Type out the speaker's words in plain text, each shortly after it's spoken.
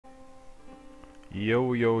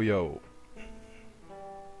Yo, yo, yo.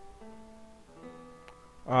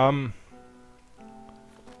 Um,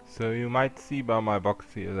 so you might see by my box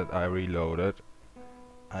here that I reloaded.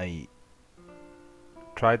 I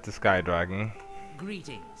tried the Sky Dragon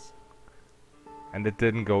Greetings. and it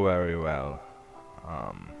didn't go very well.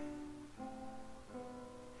 Um,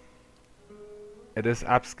 it is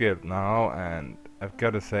upskilled now and I've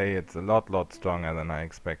gotta say it's a lot stronger than I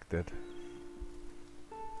expected.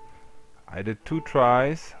 I did 2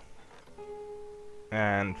 tries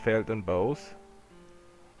and failed in both.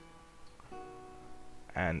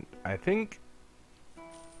 And I think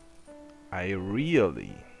I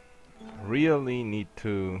really need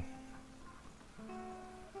to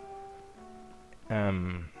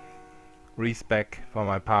respec for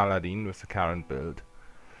my Paladin with the current build.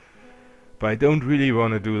 But I don't really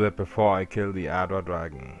want to do that before I kill the Adder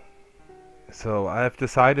Dragon. So I have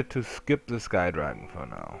decided to skip the Sky Dragon for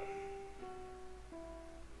now.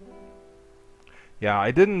 Yeah,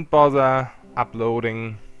 I didn't bother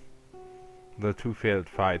uploading the 2 failed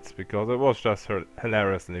fights because it was just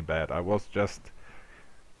hilariously bad. I was just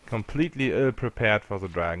completely ill prepared for the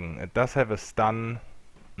dragon. It does have a stun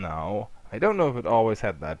now. I don't know if it always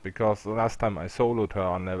had that because the last time I soloed her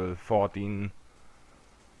on level 14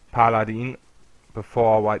 Paladin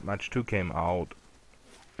before White Mage 2 came out,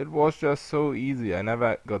 it was just so easy. I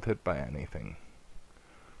never got hit by anything.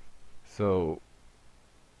 So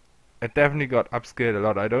it definitely got upscaled a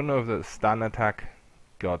lot. I don't know if the stun attack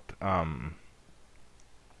got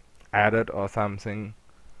added or something,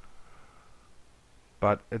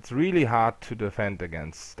 but it's really hard to defend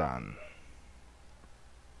against stun.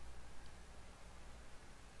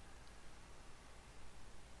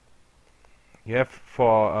 You have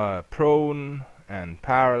for prone and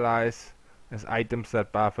paralyze, there's items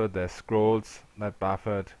that buff it, there's scrolls that buff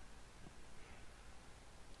it.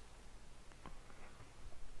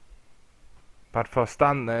 But for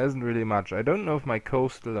stun there isn't really much. I don't know if my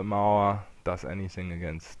Coastal Amour does anything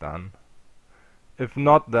against stun. If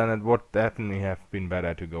not, then it would definitely have been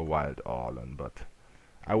better to go Wild Orlan, but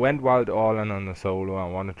I went Wild Orlan on the solo. I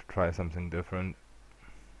wanted to try something different.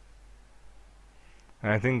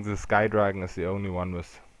 And I think the Sky Dragon is the only one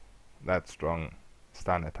with that strong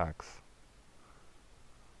stun attacks.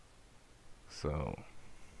 So,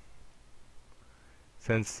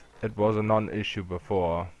 since it was a non-issue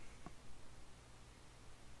before,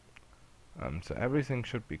 so everything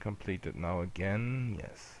should be completed now again.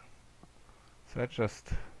 Yes. So let's just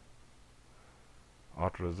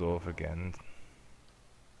auto-resolve again.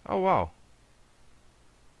 Oh wow.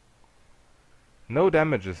 No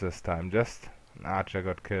damages this time, just an archer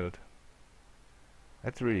got killed.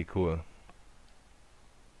 That's really cool.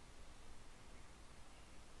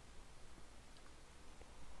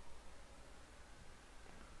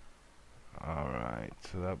 Alright,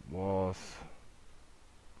 so that was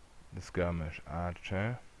the skirmish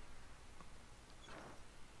archer.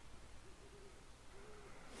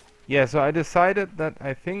 Yeah, so I decided that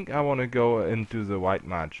I think I want to go into the White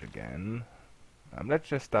Mage again. Let's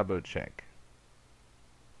just double check.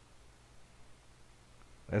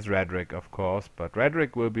 There's Redrick, of course, but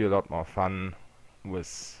Redrick will be a lot more fun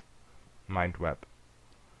with Mind Web.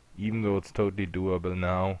 Even though it's totally doable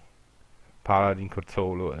now, Paladin could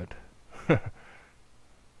solo it.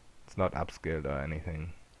 It's not upscaled or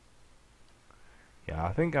anything. Yeah,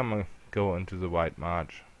 I think I'm gonna go into the White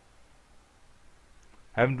Mage.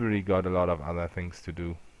 Haven't really got a lot of other things to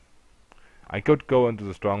do. I could go into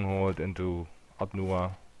the Stronghold, into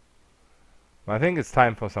Otnua. But I think it's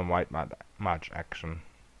time for some White Mage action.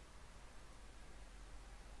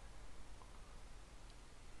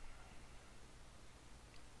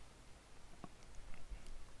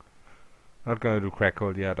 Not gonna do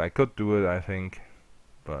Crackle yet. I could do it, I think.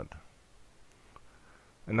 But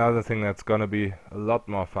another thing that's gonna be a lot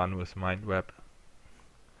more fun with Mind Web,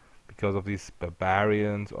 because of these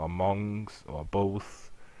barbarians or monks or both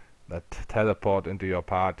that teleport into your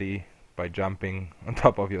party by jumping on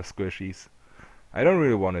top of your squishies. I don't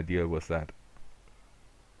really want to deal with that.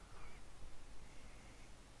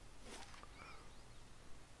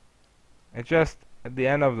 It's just, at the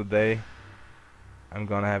end of the day, I'm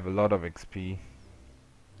gonna have a lot of XP.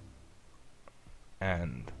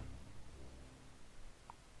 And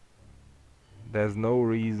there's no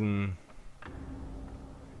reason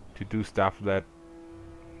to do stuff that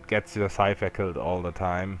gets your cipher killed all the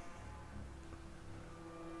time,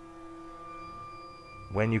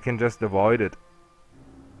 when you can just avoid it.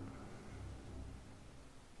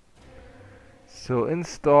 So in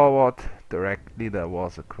Starward directly there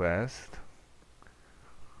was a quest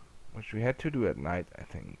which we had to do at night, I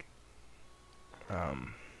think.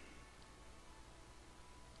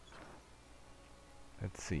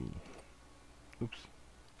 Let's see. Oops.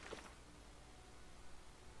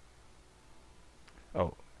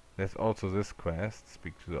 Oh, there's also this quest.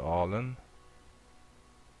 Speak to the Orlan.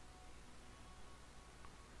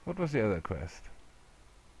 What was the other quest?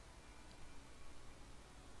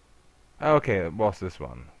 Okay, it was this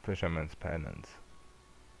one. Fisherman's Penance.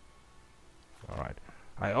 Alright.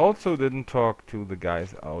 I also didn't talk to the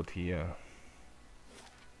guys out here.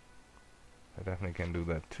 I definitely can do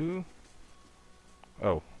that too.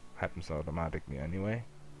 Oh, happens automatically anyway.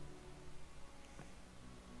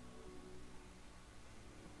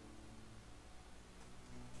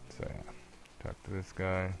 So yeah, talk to this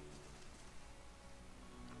guy.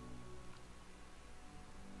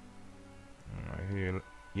 I hear you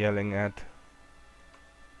yelling at.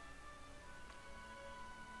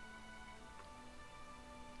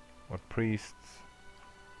 What priests?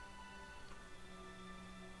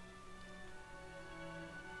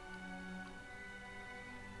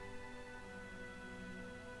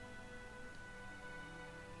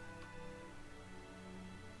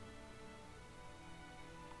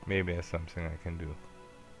 Maybe there's something I can do.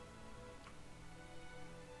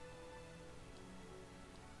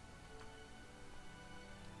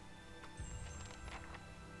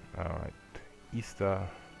 Alright. Easter.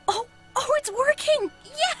 Oh, it's working!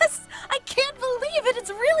 Yes! I can't believe it! It's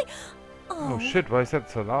really... Oh shit, why is that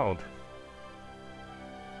so loud?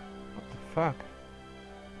 What the fuck?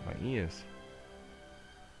 My ears.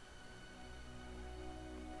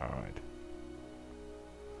 Alright.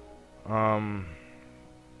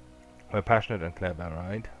 We're passionate and clever,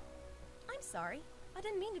 right? I'm sorry. I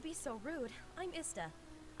didn't mean to be so rude. I'm Ista.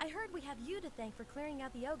 I heard we have you to thank for clearing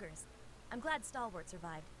out the ogres. I'm glad Stalwart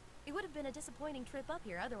survived. It would have been a disappointing trip up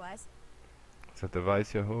here otherwise. Is that the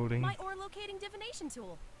device you're holding? My ore locating divination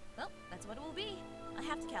tool. Well, that's what it will be. I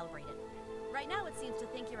have to calibrate it. Right now it seems to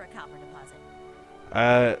think you're a copper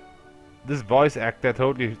deposit. This voice actor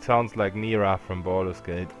totally sounds like Nira from Baldur's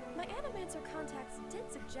Gate. My animancer contacts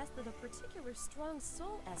did suggest that a particular strong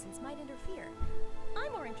soul essence might interfere.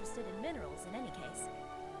 I'm more interested in minerals in any case.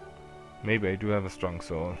 Maybe I do have a strong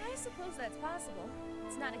soul. I suppose that's possible.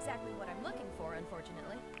 It's not exactly what I'm looking for,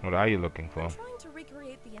 unfortunately. What are you looking for? I'm trying to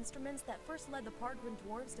recreate the instruments that first led the Pargrin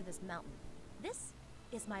dwarves to this mountain. This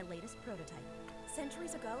is my latest prototype.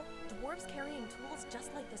 Centuries ago, dwarves carrying tools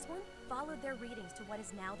just like this one followed their readings to what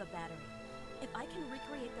is now the battery. If I can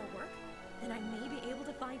recreate their work, then I may be able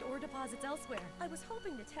to find ore deposits elsewhere. I was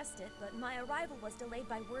hoping to test it, but my arrival was delayed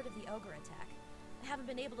by word of the ogre attack. I haven't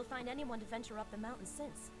been able to find anyone to venture up the mountain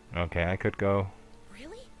since. Okay, I could go.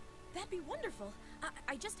 Really? That'd be wonderful.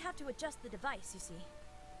 I just have to adjust the device, you see.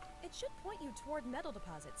 It should point you toward metal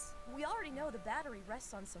deposits. We already know the battery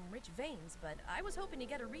rests on some rich veins, but I was hoping to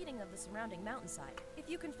get a reading of the surrounding mountainside. If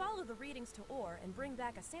you can follow the readings to ore and bring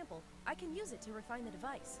back a sample, I can use it to refine the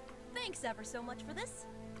device. Thanks ever so much for this.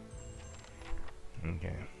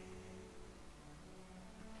 Okay.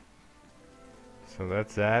 So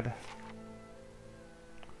that's that.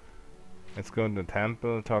 Let's go in the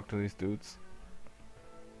temple, talk to these dudes.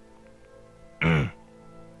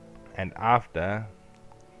 And after,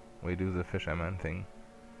 we do the fisherman thing.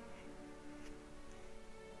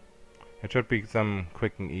 It should be some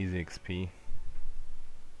quick and easy XP.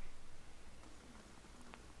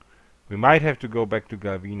 We might have to go back to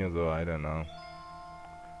Galvino though, I don't know.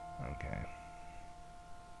 Okay.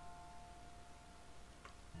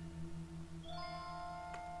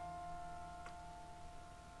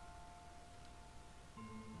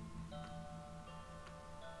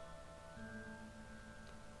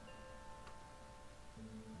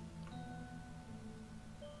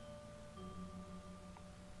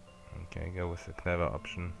 Okay, go with the clever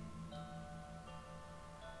option.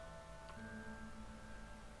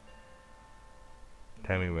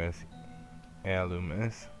 Tell me where heirloom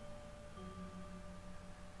is.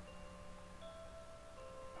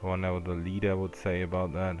 I wonder what the leader would say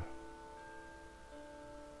about that.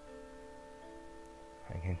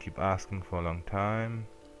 I can keep asking for a long time.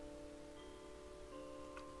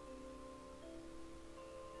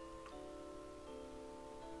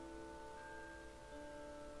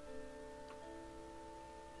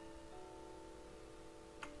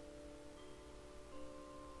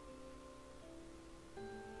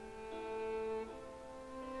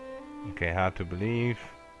 Okay, hard to believe.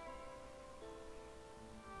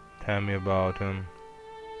 Tell me about him.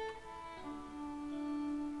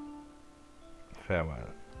 Farewell.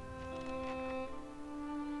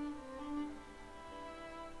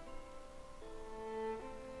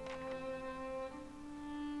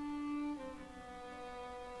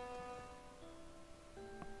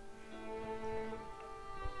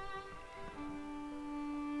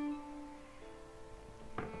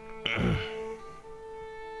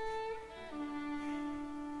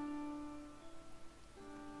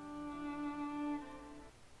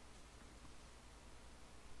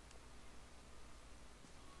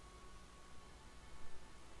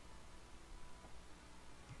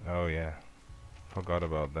 Oh yeah, forgot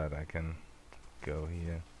about that. I can go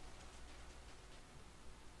here.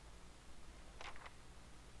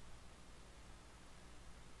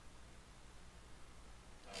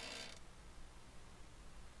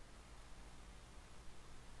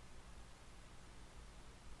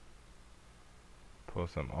 Pour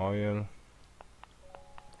some oil.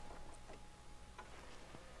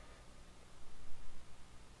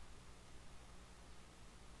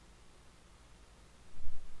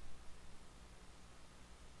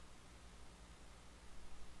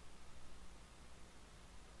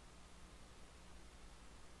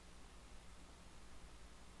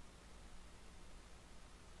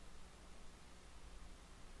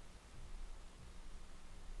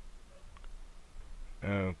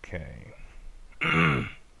 Okay.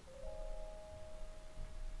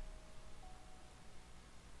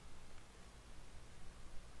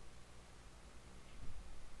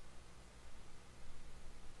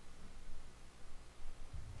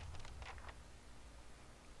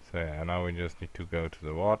 So yeah, now we just need to go to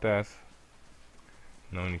the waters.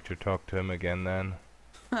 No need to talk to him again then.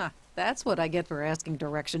 Ha, that's what I get for asking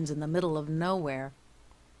directions in the middle of nowhere.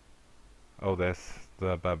 Oh, there's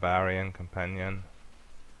the barbarian companion.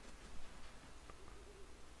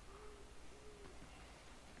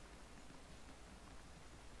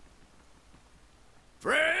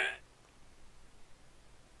 Fred!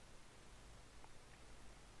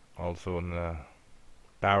 Also in the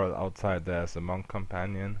barrel outside there's a monk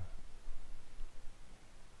companion.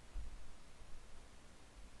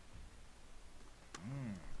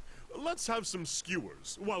 Let's have some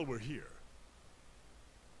skewers while we're here.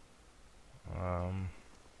 Um,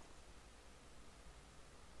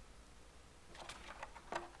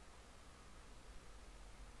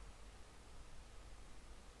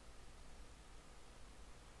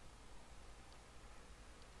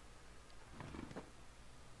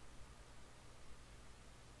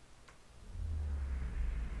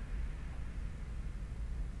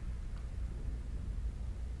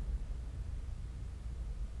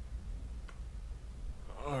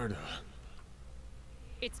 Arda.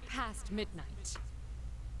 It's past midnight.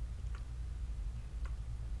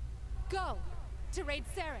 Go! To raid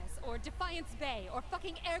Ceres, or Defiance Bay, or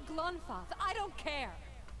fucking Air Glonfoth. I don't care!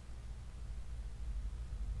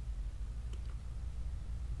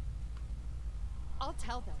 I'll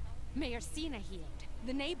tell them. Mayor Cena here.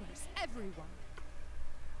 The neighbors. Everyone.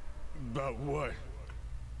 About what?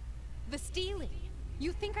 The stealing.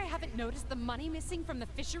 You think I haven't noticed the money missing from the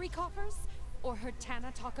fishery coffers? Or heard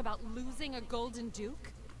Tana talk about losing a golden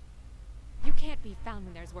duke? You can't be found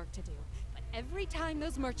when there's work to do. But every time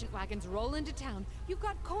those merchant wagons roll into town, you've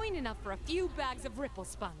got coin enough for a few bags of ripple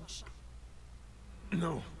sponge.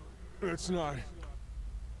 No, that's not...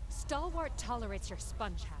 Stalwart tolerates your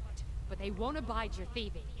sponge habit, but they won't abide your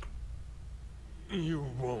thieving. You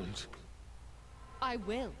won't. I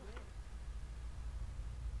will.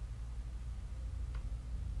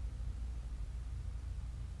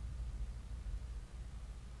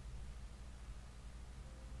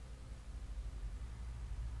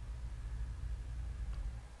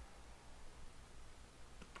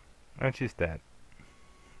 and she's dead.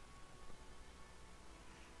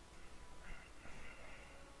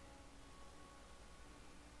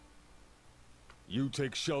 You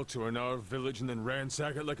take shelter in our village and then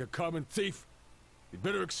ransack it like a common thief? You'd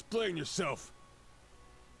better explain yourself.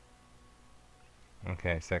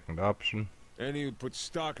 Okay, second option. Any who put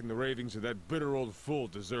stock in the ravings of that bitter old fool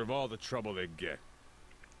deserve all the trouble they get.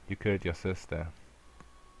 You killed your sister.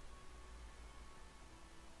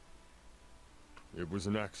 It was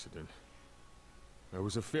an accident. I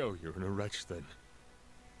was a failure and a wretch then.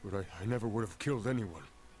 But I never would have killed anyone.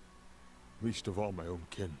 Least of all my own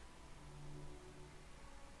kin.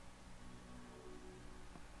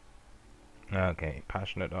 Okay,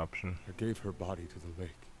 passionate option. I gave her body to the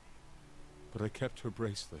lake. But I kept her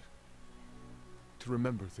bracelet. To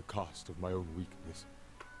remember the cost of my own weakness.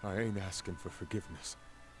 I ain't asking for forgiveness.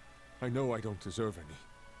 I know I don't deserve any.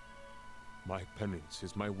 My penance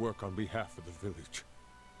is my work on behalf of the village.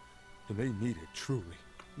 And they need it, truly.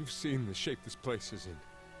 You've seen the shape this place is in.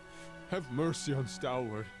 Have mercy on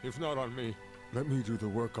Stalwart, if not on me. Let me do the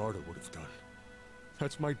work Arda would have done.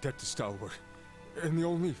 That's my debt to Stalwart. And the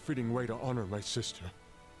only fitting way to honor my sister.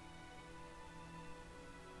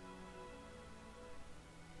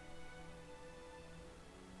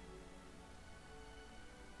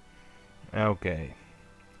 Okay.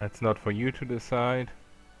 That's not for you to decide.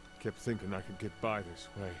 Kept thinking I could get by this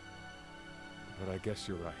way. But I guess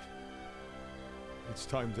you're right. It's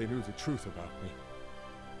time they knew the truth about me.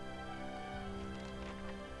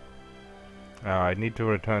 I need to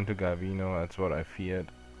return to Gavino, that's what I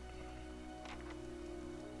feared.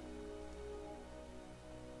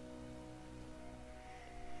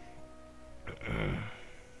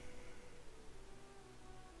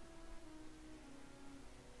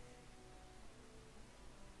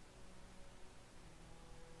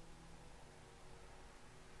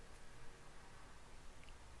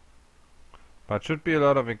 But should be a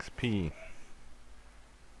lot of XP.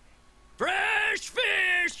 Fresh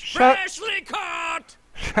fish! Shut- Freshly caught!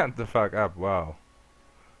 Shut the fuck up, wow.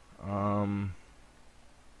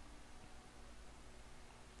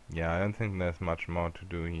 Yeah, I don't think there's much more to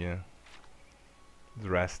do here. Let's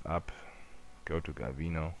rest up. Go to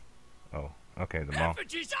Gavino. Oh, okay, the monk.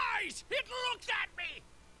 Effigy's eyes! It looked at me!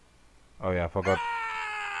 Oh yeah, forgot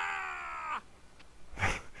Ah!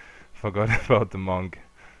 forgot about the monk.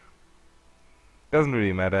 Doesn't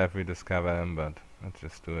really matter if we discover him, but let's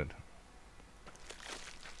just do it.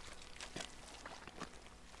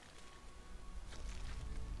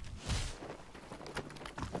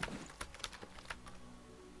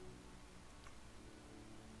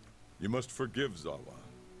 You must forgive, Zawa.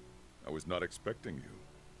 I was not expecting you.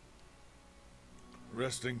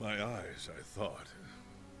 Resting my eyes, I thought.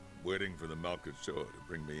 Waiting for the Malkachoa to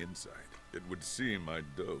bring me insight. It would seem I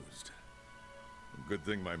dozed. Good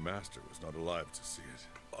thing my master was not alive to see it.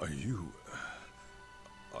 Are you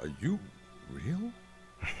real?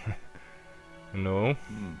 No.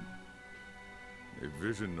 A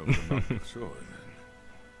vision of the Malkachoa, then.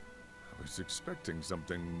 I was expecting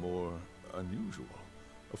something more unusual.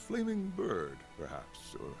 A flaming bird,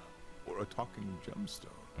 perhaps, or a talking gemstone.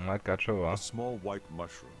 Malkachoa. A small white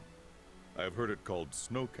mushroom. I have heard it called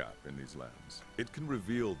snowcap in these lands. It can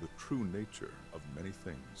reveal the true nature of many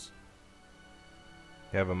things.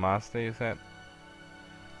 You have a master, you said?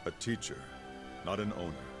 A teacher, not an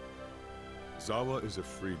owner. Zawa is a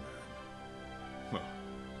free man. Well,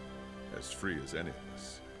 as free as any of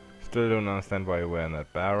us. Still don't understand why you were in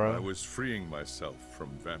that barrel. I was freeing myself from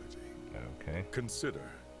vanity. Okay.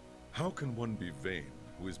 Consider, how can one be vain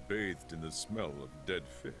who is bathed in the smell of dead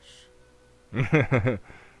fish?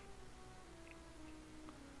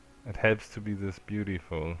 It helps to be this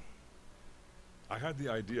beautiful. I had the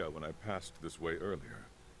idea when I passed this way earlier.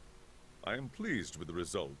 I am pleased with the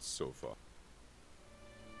results so far.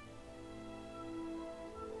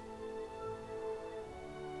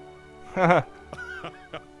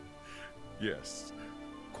 Yes,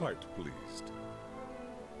 quite pleased.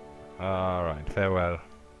 Alright, farewell.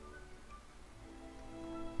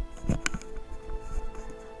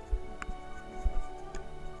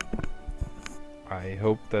 I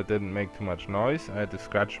hope that didn't make too much noise. I had to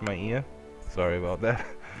scratch my ear. Sorry about that.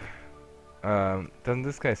 Doesn't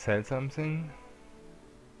this guy sell something?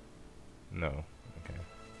 No. Okay.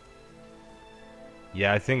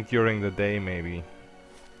 Yeah, I think during the day maybe.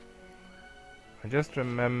 I just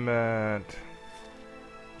remembered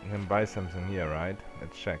you can buy something here, right?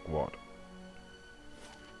 Let's check what.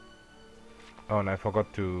 Oh, and I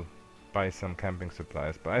forgot to buy some camping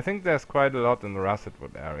supplies, but I think there's quite a lot in the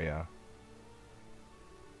Russetwood area.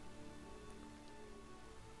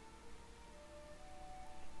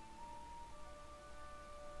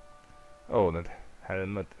 Oh, that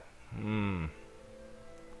helmet.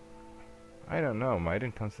 I don't know, might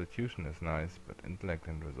and constitution is nice, but intellect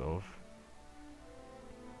and resolve.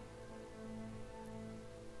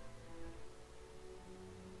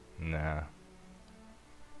 Nah.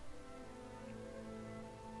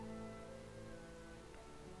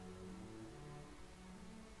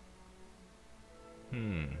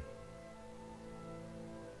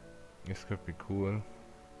 This could be cool.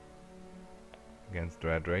 Against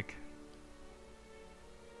Dredrick.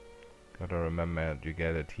 Gotta remember you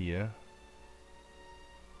get it here.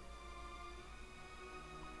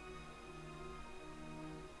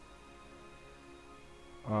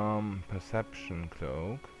 Perception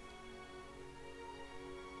cloak.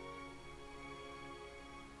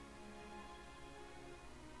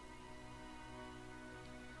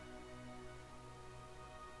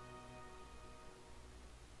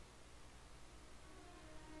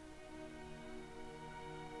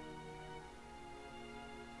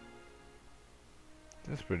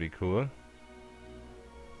 That's pretty cool.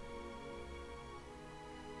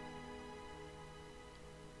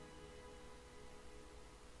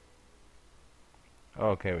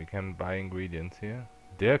 Okay, we can buy ingredients here.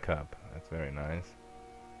 Deer cup, that's very nice.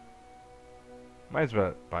 Might as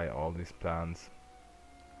well buy all these plants.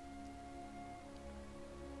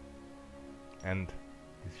 And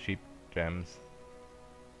these cheap gems.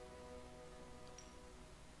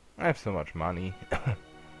 I have so much money.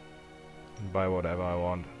 Buy whatever I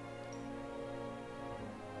want.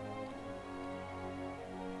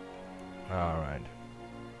 Alright.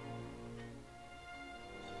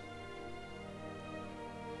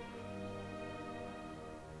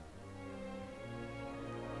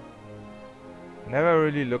 Never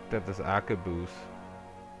really looked at this arquebus.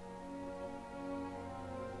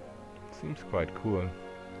 Seems quite cool.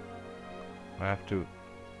 I have to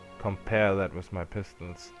compare that with my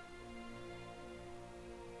pistols.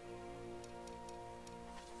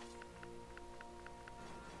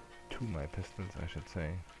 To my pistols, I should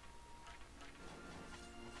say.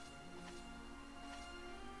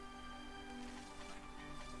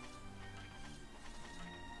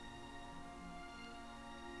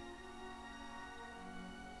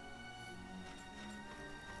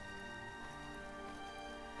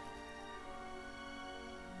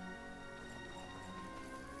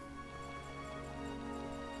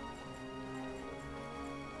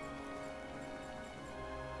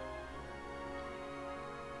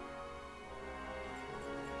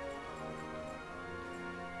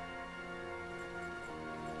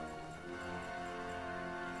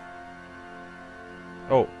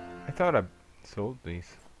 Oh, I thought I sold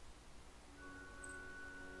these.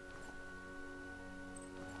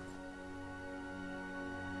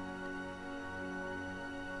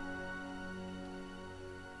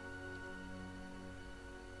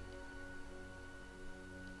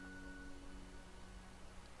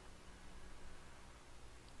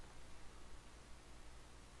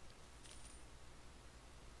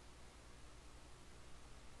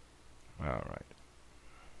 All right.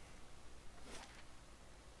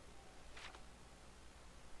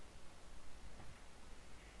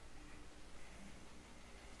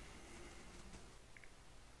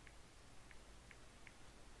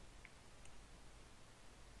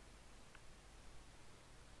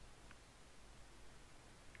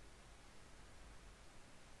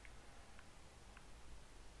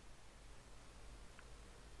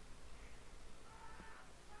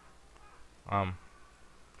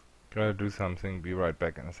 Gotta do something, be right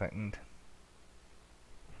back in a second.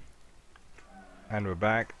 And we're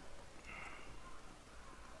back.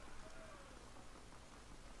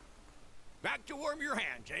 Back to warm your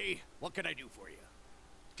hands, eh? What can I do for you?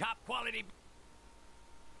 Top quality.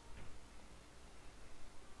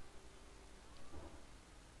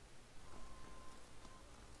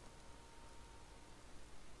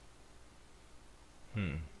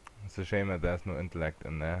 It's a shame that there's no intellect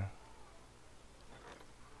in there.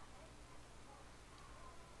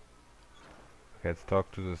 Okay, let's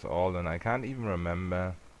talk to this all, and I can't even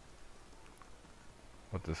remember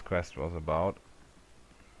what this quest was about.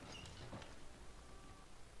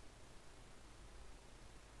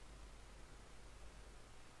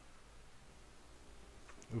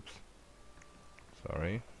 Oops.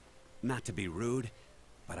 Sorry. Not to be rude,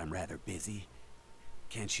 but I'm rather busy.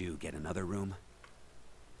 Can't you get another room?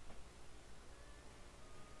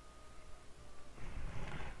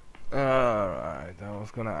 Alright, I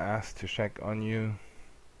was gonna ask to check on you.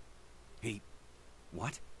 He...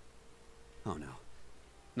 what? Oh no.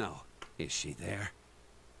 No. Is she there?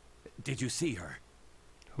 Did you see her?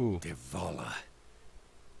 Who? Devala.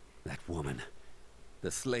 That woman.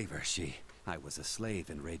 The slaver, she... I was a slave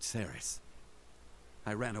in Raid Ceres.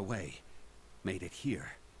 I ran away. Made it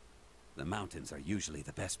here. The mountains are usually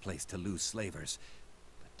the best place to lose slavers,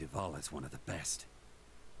 but Devala's one of the best.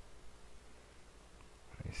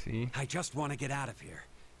 I see. I just want to get out of here.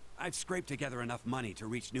 I've scraped together enough money to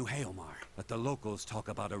reach New Haelmar, but the locals talk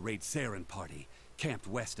about a Raid Saren party, camped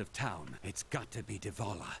west of town. It's got to be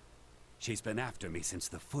Devala. She's been after me since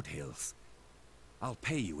the foothills. I'll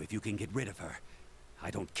pay you if you can get rid of her.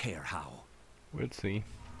 I don't care how. We'll see.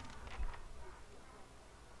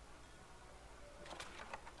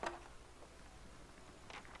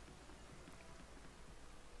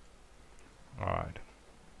 Alright.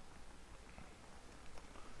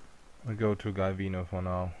 We'll go to Galvino for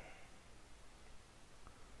now.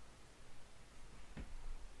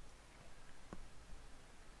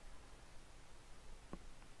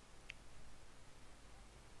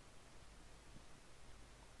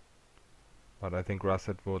 But I think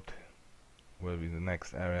Russet Wood will be the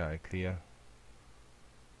next area I clear.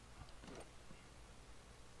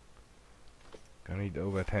 Gonna need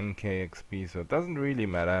over 10k XP, so it doesn't really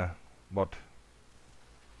matter what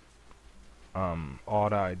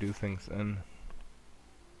order I do things in.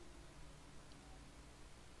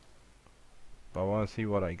 But I wanna see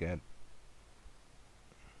what I get.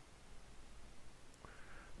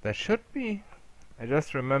 There should be I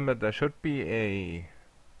just remembered there should be a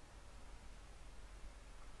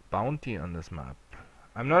bounty on this map.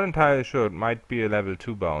 I'm not entirely sure. It might be a level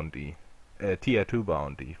 2 bounty, tier 2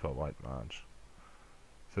 bounty for White March.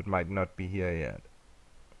 So it might not be here yet.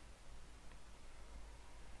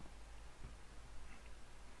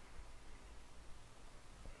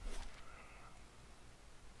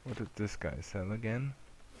 What did this guy sell again?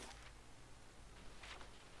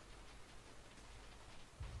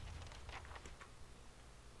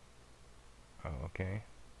 Oh, okay.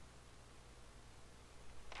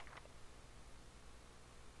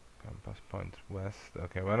 Compass point west.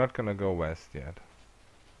 Okay, we're not gonna go west yet.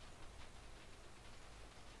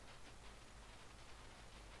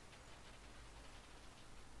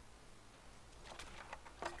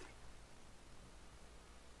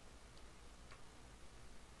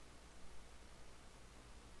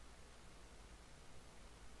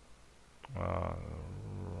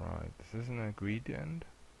 Right. Is this an ingredient?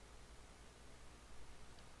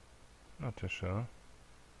 Not too sure.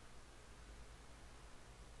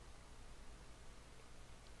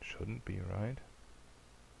 Shouldn't be, right?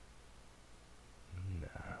 No,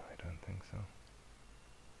 I don't think so.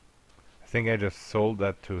 I think I just sold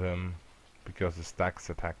that to him because the stacks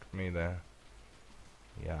attacked me there.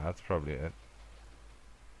 Yeah, that's probably it.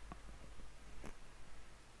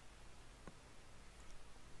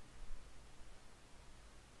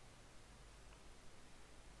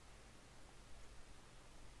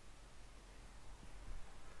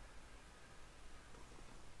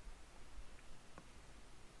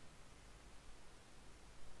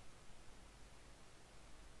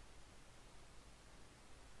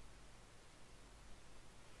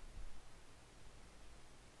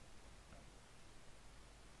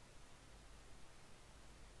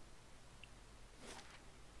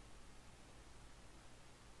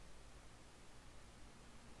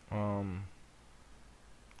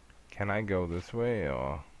 Can I go this way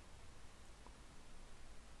or?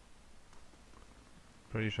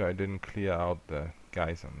 Pretty sure I didn't clear out the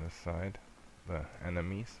guys on this side, the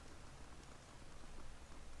enemies.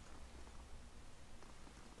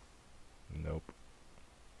 Nope.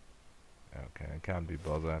 Okay, I can't be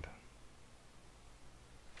bothered,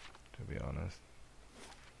 to be honest.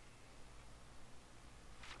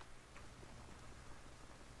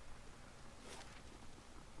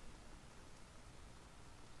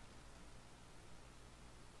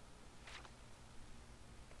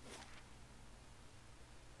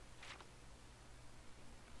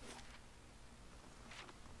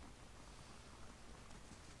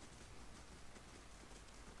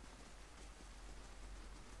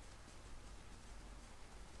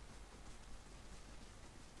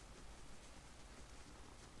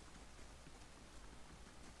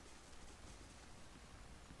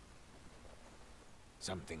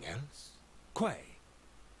 Something else? Quay.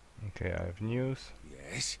 Okay, I have news.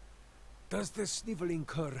 Yes? Does the sniveling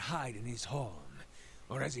cur hide in his home?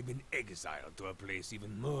 Or has he been exiled to a place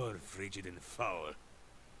even more frigid and foul?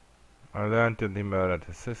 I learned that he murdered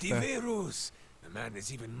his sister. Diverus! The man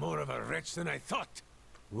is even more of a wretch than I thought.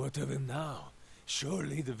 What of him now?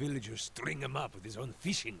 Surely the villagers string him up with his own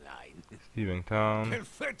fishing line. Leaving town.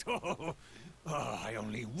 Perfetto! Oh, I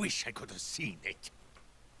only wish I could have seen it.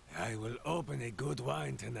 I will open a good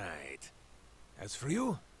wine tonight. As for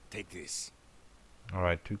you, take this.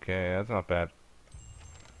 Alright, 2k, that's not bad.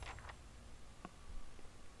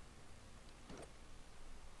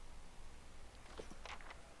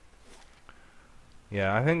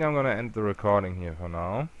 Yeah, I think I'm gonna end the recording here for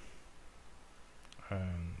now.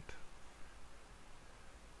 And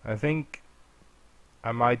I think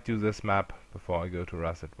I might do this map before I go to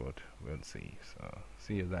Russet Wood. We'll see. So,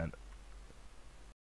 see you then.